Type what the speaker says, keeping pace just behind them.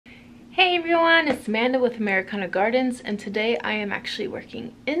Hey everyone, it's Amanda with Americana Gardens, and today I am actually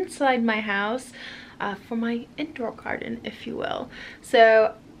working inside my house for my indoor garden, if you will.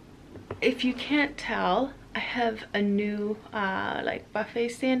 So if you can't tell, I have a new like buffet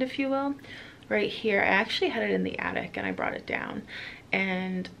stand, if you will, right here. I actually had it in the attic and I brought it down,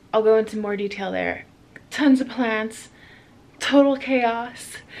 and I'll go into more detail there. Tons of plants, total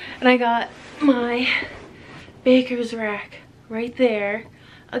chaos, and I got my baker's rack right there.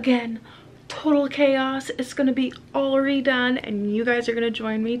 Again, total chaos. It's gonna be all redone and you guys are gonna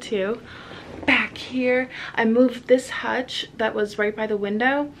join me too. Back here, I moved this hutch that was right by the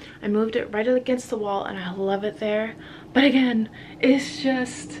window. I moved it right against the wall and I love it there. But again, it's a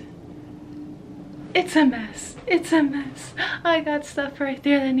mess. It's a mess. I got stuff right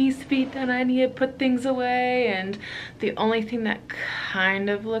there that needs to be done. I need to put things away, and the only thing that kind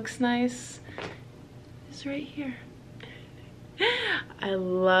of looks nice is right here. I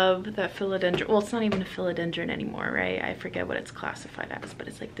love that philodendron. Well, it's not even a philodendron anymore, right? I forget what it's classified as, but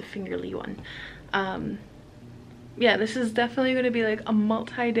it's like the fingerly one. Yeah, this is definitely going to be like a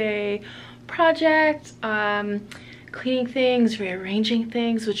multi-day project. Cleaning things, rearranging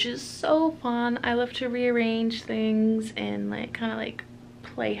things, which is so fun. I love to rearrange things and like kind of like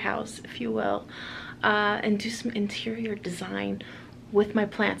playhouse, if you will, and do some interior design with my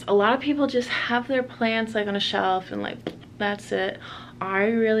plants. A lot of people just have their plants like on a shelf and like that's it. I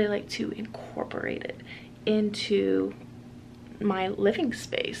really like to incorporate it into my living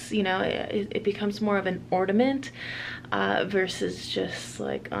space. You know, it becomes more of an ornament versus just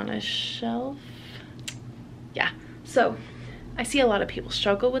like on a shelf. Yeah, so I see a lot of people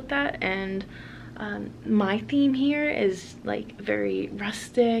struggle with that, and my theme here is like very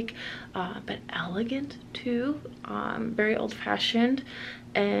rustic but elegant too, very old-fashioned,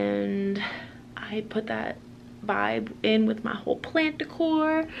 and I put that vibe in with my whole plant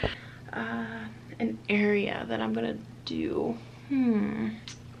decor. An area that I'm gonna do,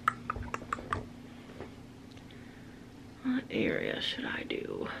 what area should I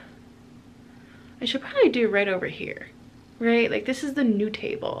do? I should probably do right over here, right? Like this is the new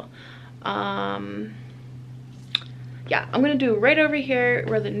table. Yeah, I'm gonna do right over here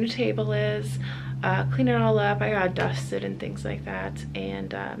where the new table is, clean it all up. I got dusted and things like that,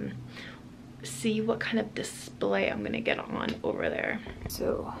 and see what kind of display I'm gonna get on over there.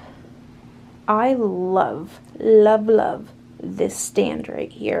 So I love this stand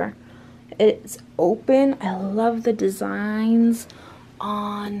right here. It's open. I love the designs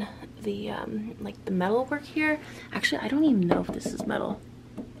on the like the metal work here. Actually, I don't even know if this is metal.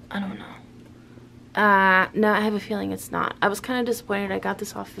 I don't know. No, I have a feeling it's not. I was kind of disappointed. I got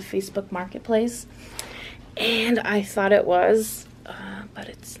this off the Facebook Marketplace and I thought it was, but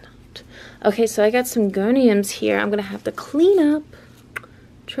it's not. Okay, so I got some goniums here. I'm gonna have to clean up,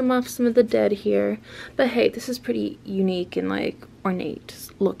 trim off some of the dead here, but hey, this is pretty unique and like ornate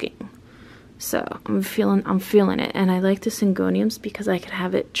looking. So I'm feeling it, and I like the syngoniums because I could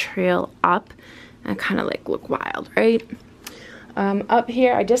have it trail up and kind of like look wild, right? Up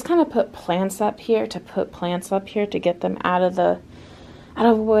here, I just kind of put plants up here to get them out of the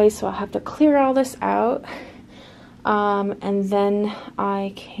way. So I'll have to clear all this out, and then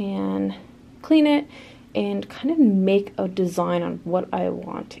I can clean it and kind of make a design on what I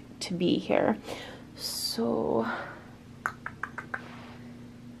want to be here. So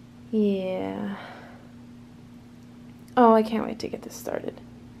yeah. Oh, I can't wait to get this started.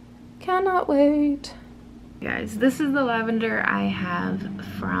 Cannot wait. Guys, this is the lavender I have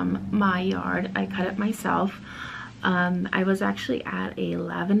from my yard. I cut it myself. I was actually at a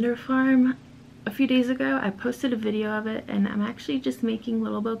lavender farm a few days ago. I posted a video of it, and I'm actually just making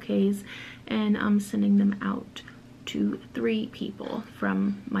little bouquets, and I'm sending them out to 3 people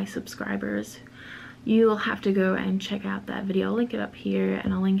from my subscribers. You'll have to go and check out that video. I'll link it up here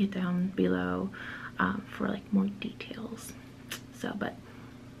and I'll link it down below for like more details. So, but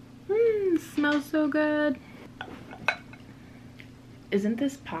smells so good. Isn't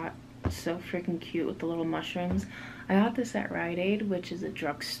this pot so freaking cute with the little mushrooms? I got this at Rite Aid, which is a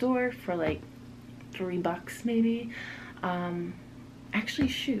drugstore, for like $3 maybe. Actually,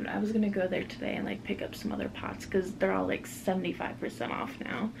 shoot, I was gonna go there today and like pick up some other pots because they're all like 75% off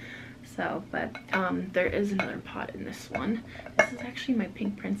now. So, but there is another pot in this one. This is actually my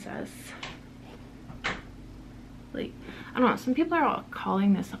pink princess. Like, I don't know, some people are all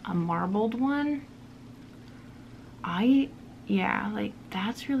calling this a marbled one. Yeah, like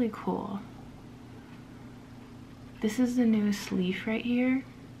that's really cool. This is the newest leaf right here.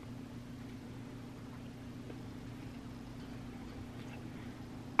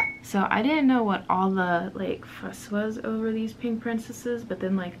 So I didn't know what all the like fuss was over these pink princesses, but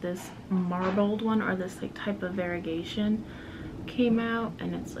then like this marbled one, or this like type of variegation, came out,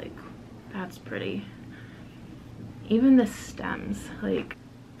 and it's like, that's pretty. Even the stems, like,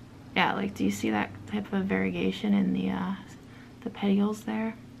 yeah, like, do you see that type of variegation in the petioles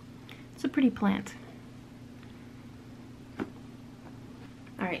there? It's a pretty plant.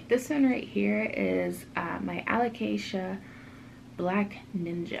 All right, this one right here is my Alocasia Black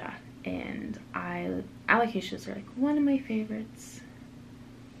Ninja, and alocasias are like one of my favorites.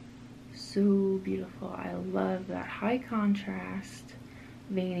 So beautiful. I love that high contrast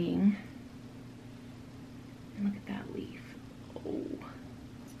veining. And look at that leaf. Oh,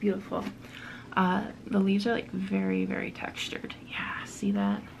 it's beautiful. The leaves are like very, very textured. Yeah, see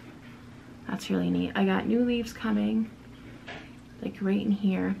that? That's really neat. I got new leaves coming, like right in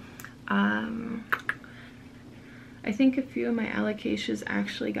here. I think a few of my alocasias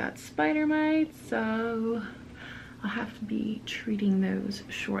actually got spider mites, so I'll have to be treating those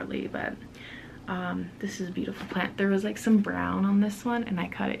shortly. But this is a beautiful plant. There was like some brown on this one, and I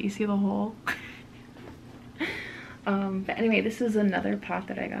cut it. You see the hole? But anyway, this is another pot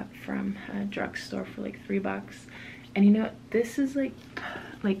that I got from a drugstore for like $3. And you know, this is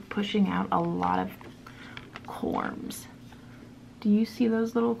like pushing out a lot of corms. Do you see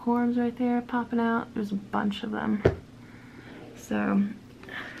those little corms right there popping out? There's a bunch of them. So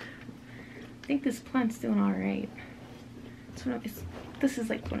I think this plant's doing all right. This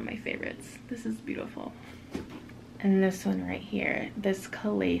is like one of my favorites. This is beautiful. And this one right here, this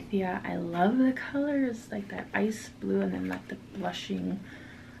Calathea, I love the colors, like that ice blue and then like the blushing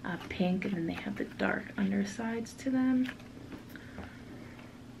pink, and then they have the dark undersides to them.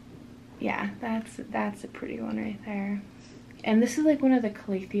 Yeah, that's a pretty one right there. And this is like one of the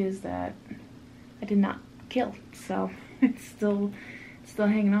Calatheas that I did not kill, so it's still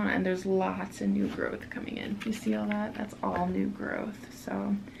hanging on, and there's lots of new growth coming in. You see all that? That's all new growth,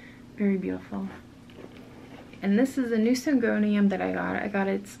 so very beautiful. And this is a new Syngonium that I got. I got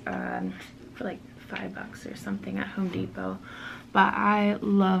it for like $5 or something at Home Depot. But I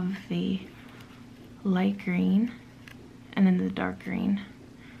love the light green and then the dark green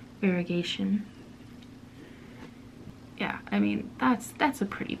variegation. Yeah, I mean, that's a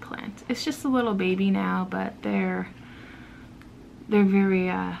pretty plant. It's just a little baby now, but they're very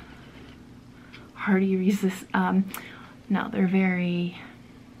hardy resist. No, they're very,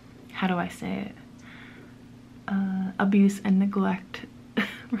 how do I say it? Abuse and neglect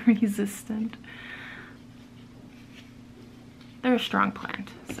resistant. They're a strong plant,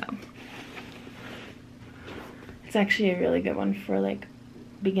 so it's actually a really good one for like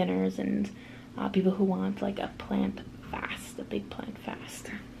beginners and people who want like a plant fast, a big plant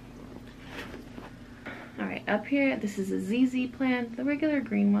fast. All right, up here, this is a ZZ plant, the regular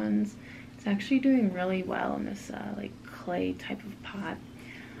green ones. It's actually doing really well in this like clay type of pot.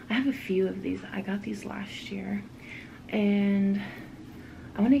 I have a few of these. I got these last year, and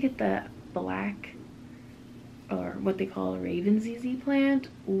I want to get the black, or what they call a Raven ZZ plant.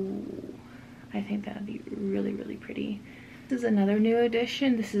 Ooh, I think that'd be really, really pretty. This is another new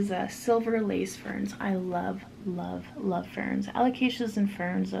addition. This is a silver lace ferns. I love, love, love ferns. Alocasias and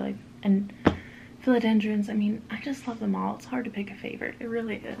ferns are like, and philodendrons. I mean, I just love them all. It's hard to pick a favorite. It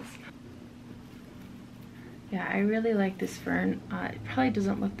really is. Yeah, I really like this fern. It probably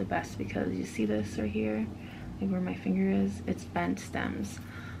doesn't look the best because you see this right here, like where my finger is, it's bent stems.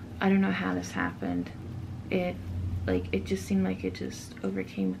 I don't know how this happened. It just seemed like it just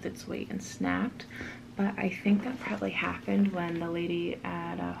overcame with its weight and snapped. But I think that probably happened when the lady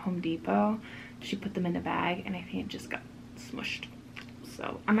at Home Depot, she put them in a bag, and I think it just got smushed.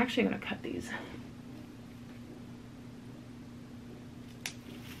 So I'm actually gonna cut these.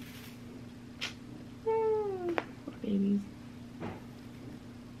 Babies.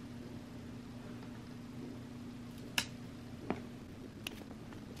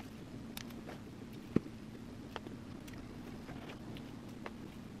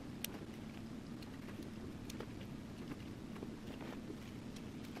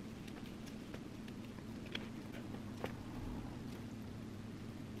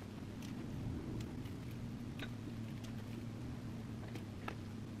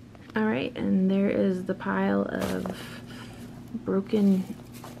 All right, and there is the pile of broken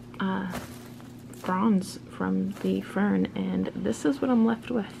fronds from the fern, and this is what I'm left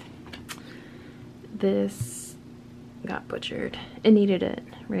with. This got butchered. It needed it,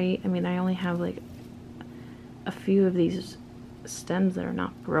 right? I mean, I only have like a few of these stems that are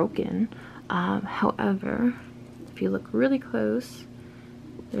not broken. However, if you look really close,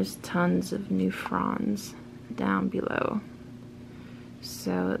 there's tons of new fronds down below.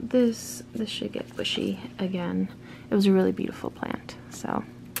 So this should get bushy again. It was a really beautiful plant, so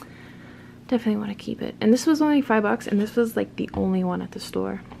definitely want to keep it. And this was only $5, and this was like the only one at the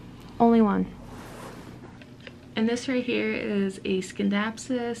store. Only one. And this right here is a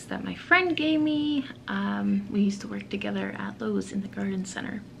Scindapsus that my friend gave me. We used to work together at Lowe's in the garden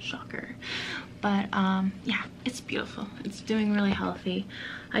center. Shocker. But yeah, it's beautiful. It's doing really healthy.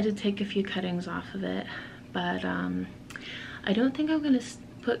 I did take a few cuttings off of it, but I don't think I'm gonna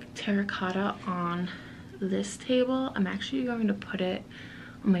put terracotta on this table. I'm actually going to put it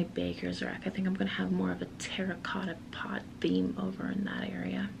on my baker's rack. I think I'm gonna have more of a terracotta pot theme over in that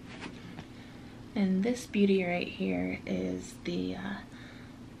area. And this beauty right here is the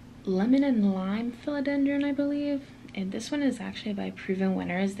lemon and lime philodendron, I believe. And this one is actually by Proven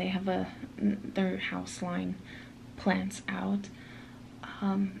Winners. They have their house line plants out.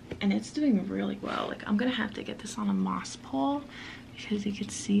 And it's doing really well. Like, I'm gonna have to get this on a moss pole because you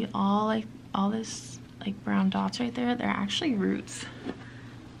could see all this like brown dots right there. They're actually roots.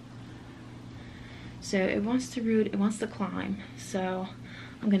 So it wants to root, it wants to climb. So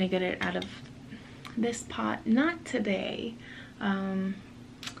I'm gonna get it out of this pot, not today,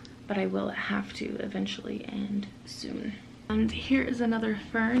 but I will have to eventually and soon. And here is another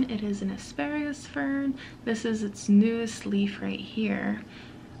fern. It is an asparagus fern. This is its newest leaf right here.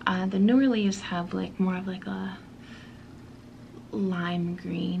 The newer leaves have like more of like a lime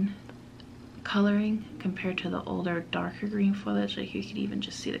green coloring compared to the older darker green foliage. Like, you could even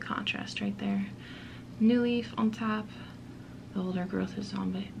just see the contrast right there. New leaf on top, the older growth is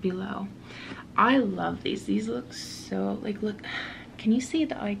on below. I love these. These look so, like, look, can you see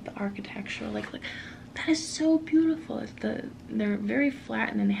the like the architectural, like look, that is so beautiful. It's they're very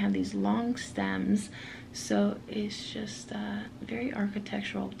flat, and then they have these long stems, so it's just a very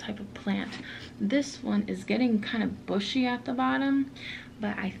architectural type of plant. This one is getting kind of bushy at the bottom,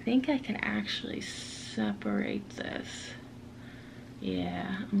 but I think I can actually separate this.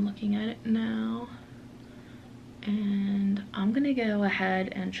 Yeah, I'm looking at it now. And I'm gonna go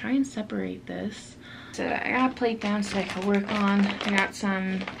ahead and try and separate this. So I got a plate down so I can work on. I got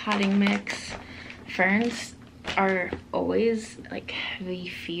some potting mix. Ferns are always like heavy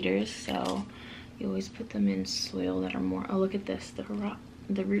feeders, so you always put them in soil that are more, oh look at this,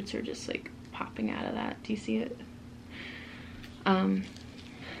 the roots are just like popping out of that. Do you see it?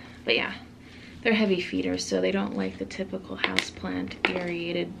 But yeah, they're heavy feeders, so they don't like the typical houseplant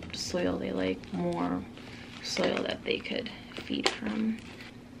aerated soil. They like more soil that they could feed from.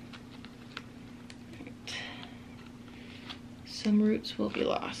 Right. Some roots will be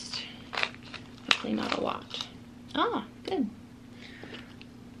lost. Hopefully not a lot. Ah, good.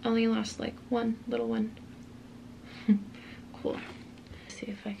 Only lost like one little one. Cool. Let's see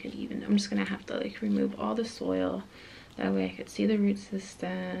if I could even, I'm just gonna have to like remove all the soil. That way I could see the root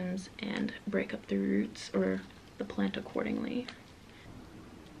systems and break up the roots or the plant accordingly.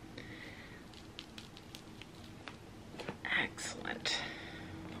 Excellent.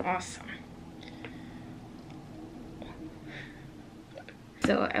 Awesome.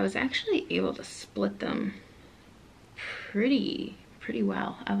 So I was actually able to split them pretty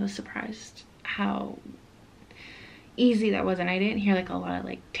well. I was surprised how easy that was, and I didn't hear like a lot of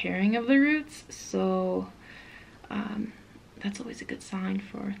like tearing of the roots, so that's always a good sign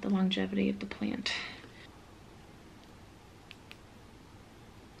for the longevity of the plant.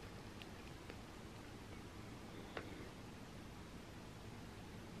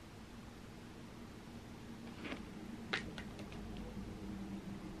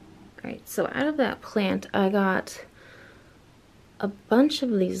 Right, so out of that plant, I got a bunch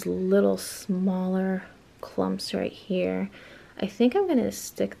of these little smaller clumps right here. I think I'm gonna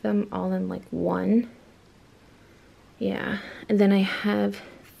stick them all in like one. Yeah, and then I have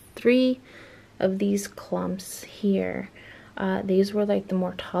 3 of these clumps here. These were like the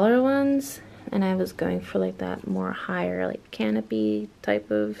more taller ones, and I was going for like that more higher like canopy type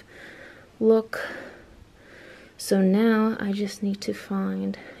of look. So now I just need to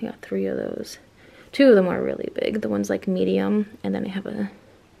find, I got 3 of those. 2 of them are really big. The one's like medium, and then I have yeah,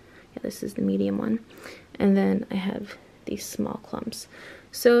 this is the medium one. And then I have these small clumps.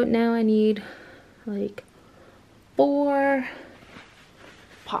 So now I need like 4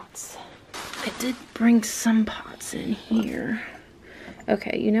 pots. I did bring some pots in here.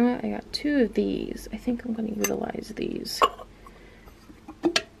 Okay, you know what? I got 2 of these. I think I'm gonna utilize these.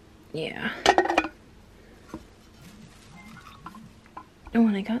 Yeah. Oh,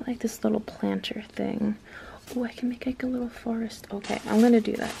 and I got like this little planter thing. Oh, I can make like a little forest. Okay, I'm gonna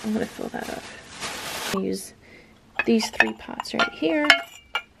do that. I'm gonna fill that up. I use these 3 pots right here.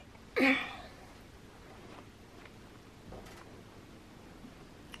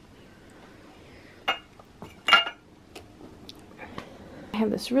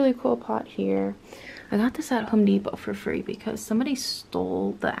 have this really cool pot here. I got this at Home Depot for free because somebody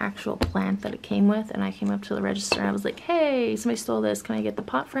stole the actual plant that it came with, and I came up to the register and I was like, hey, somebody stole this, can I get the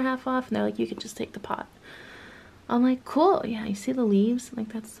pot for half off? And they're like, you could just take the pot. I'm like, cool. Yeah, you see the leaves?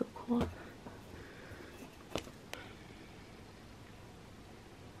 Like, that's so cool.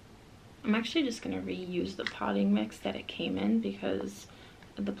 I'm actually just gonna reuse the potting mix that it came in because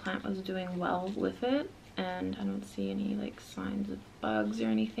the plant was doing well with it, and I don't see any like signs of bugs or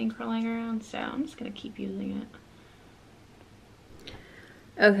anything crawling around, so I'm just gonna keep using it.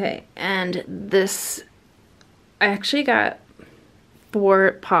 Okay, and this, I actually got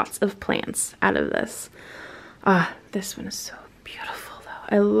 4 pots of plants out of this. This one is so beautiful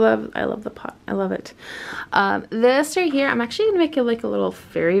though. I love the pot. I love it. This right here, I'm actually gonna make it like a little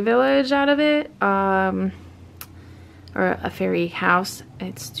fairy village out of it. Or a fairy house.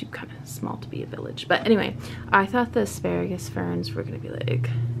 It's too kind of small to be a village. But anyway, I thought the asparagus ferns were gonna be like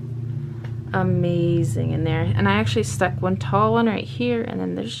amazing in there. And I actually stuck one tall one right here, and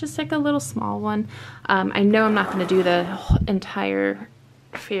then there's just like a little small one. I know I'm not gonna do the entire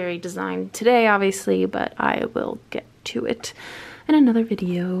fairy design today, obviously, but I will get to it in another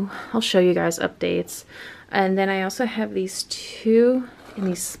video. I'll show you guys updates. And then I also have these 2 in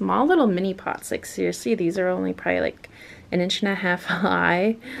these small little mini pots. Like seriously, these are only probably like 1.5 inches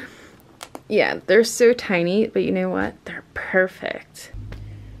high. Yeah, they're so tiny, but you know what? They're perfect.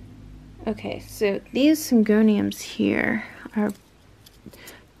 Okay, so these syngoniums here are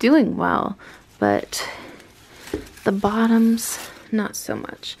doing well, but the bottoms, not so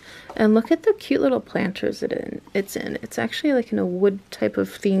much. And look at the cute little planters it's in. It's actually like in a wood type of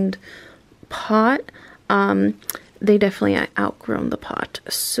themed pot. They definitely outgrown the pot,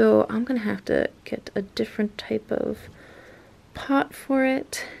 so I'm gonna have to get a different type of pot for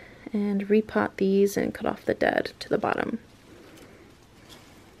it and repot these and cut off the dead to the bottom.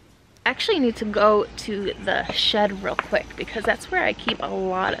 I actually need to go to the shed real quick because that's where I keep a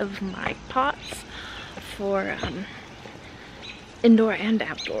lot of my pots for indoor and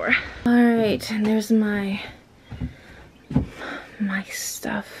outdoor. All right, and there's my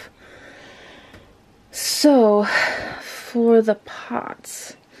stuff. So for the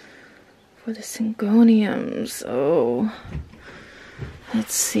pots, for the syngoniums, oh,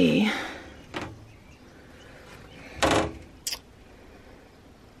 let's see.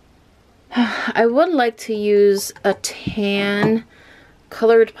 I would like to use a tan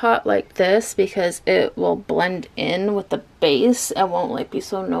colored pot like this because it will blend in with the base and won't like be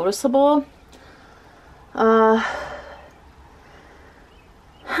so noticeable.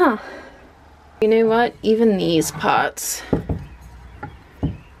 You know what? Even these pots,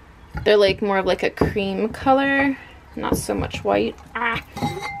 they're like more of like a cream color, not so much white.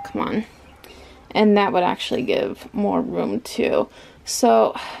 Come on. And that would actually give more room too.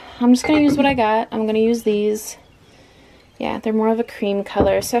 So I'm just gonna use what I got. I'm gonna use these. Yeah, they're more of a cream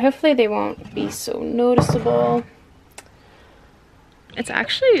color, so hopefully they won't be so noticeable. It's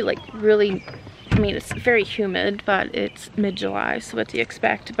actually like really, I mean, it's very humid, but it's mid-July, so what do you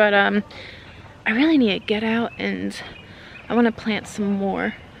expect? But I really need to get out and I want to plant some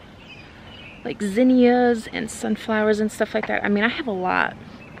more like zinnias and sunflowers and stuff like that. I mean, I have a lot.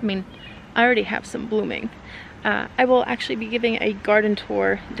 I mean, I already have some blooming. I will actually be giving a garden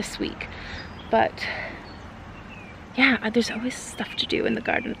tour this week, but yeah, there's always stuff to do in the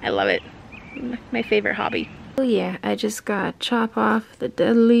garden. I love it. My favorite hobby. Oh yeah, I just gotta chop off the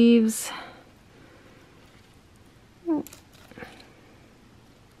dead leaves. Oh.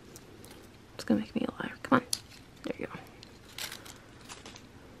 It's gonna make me a liar. Come on. There you go.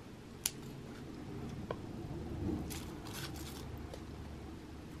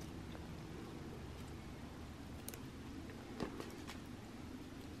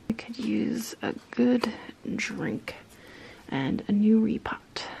 I could use a good drink and a new repot.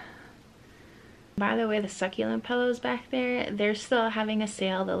 By the way, the succulent pillows back there, they're still having a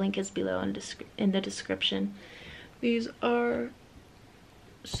sale. The link is below in the description. These are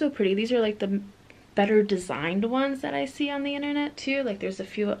so pretty. These are like the better designed ones that I see on the internet too. Like there's a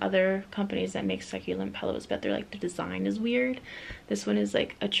few other companies that make succulent pillows, but they're like the design is weird. This one is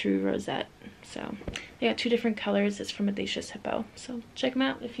like a true rosette. So they got 2 different colors. It's from Audacious Hippo. So check them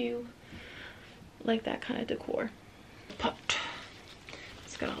out if you like that kind of decor. Pot.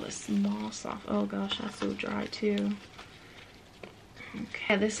 It's got all this small soft, oh gosh, that's so dry too.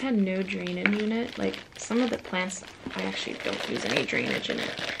 Okay, this had no drainage in it. Like some of the plants, I actually don't use any drainage in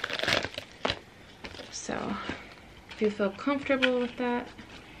it. So if you feel comfortable with that,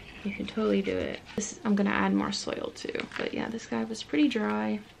 you can totally do it. I'm gonna add more soil too. But yeah, this guy was pretty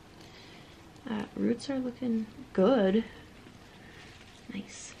dry. Roots are looking good.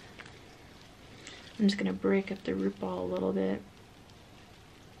 Nice. I'm just gonna break up the root ball a little bit,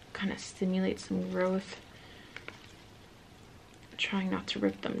 kind of stimulate some growth. Trying not to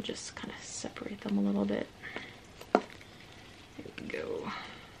rip them, just kind of separate them a little bit. There we go.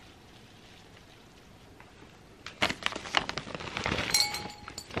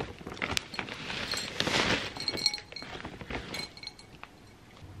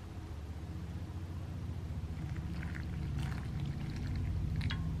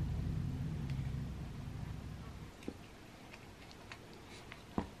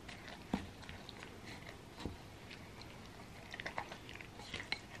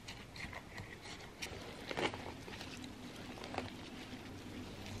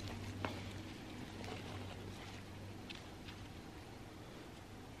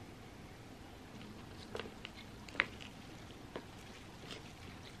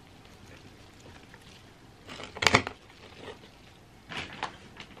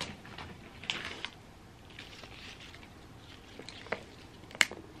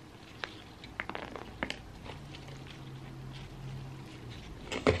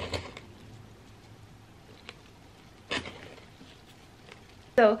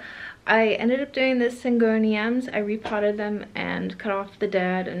 So I ended up doing the syngoniums. I repotted them and cut off the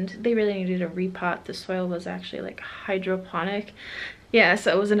dead, and they really needed a repot. The soil was actually like hydroponic. Yeah,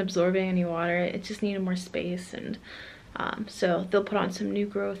 so it wasn't absorbing any water. It just needed more space, and so they'll put on some new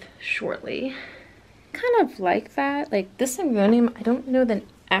growth shortly. Kind of like that. Like this syngonium, I don't know the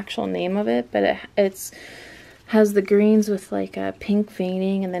actual name of it, but it's has the greens with like a pink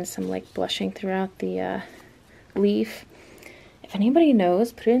veining and then some like blushing throughout the leaf. If anybody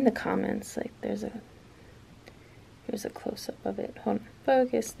knows, put it in the comments. Like here's a close-up of it. Hold on,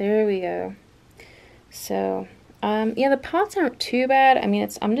 focus. There we go. So yeah, the pots aren't too bad. I mean,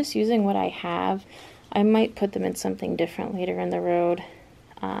 I'm just using what I have. I might put them in something different later in the road,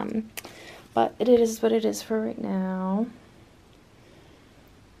 but it is what it is for right now.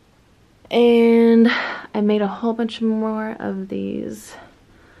 And I made a whole bunch more of these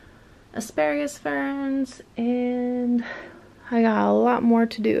asparagus ferns, and I got a lot more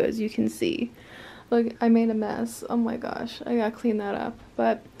to do, as you can see. Look, I made a mess. Oh my gosh, I gotta clean that up.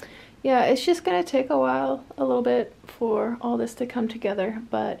 But yeah, it's just gonna take a while, a little bit, for all this to come together,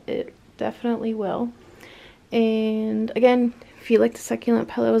 but it definitely will. And again, if you like the succulent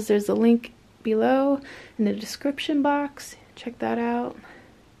pillows, there's a link below in the description box. Check that out.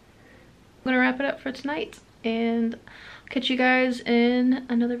 I'm gonna wrap it up for tonight, and catch you guys in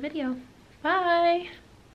another video. Bye!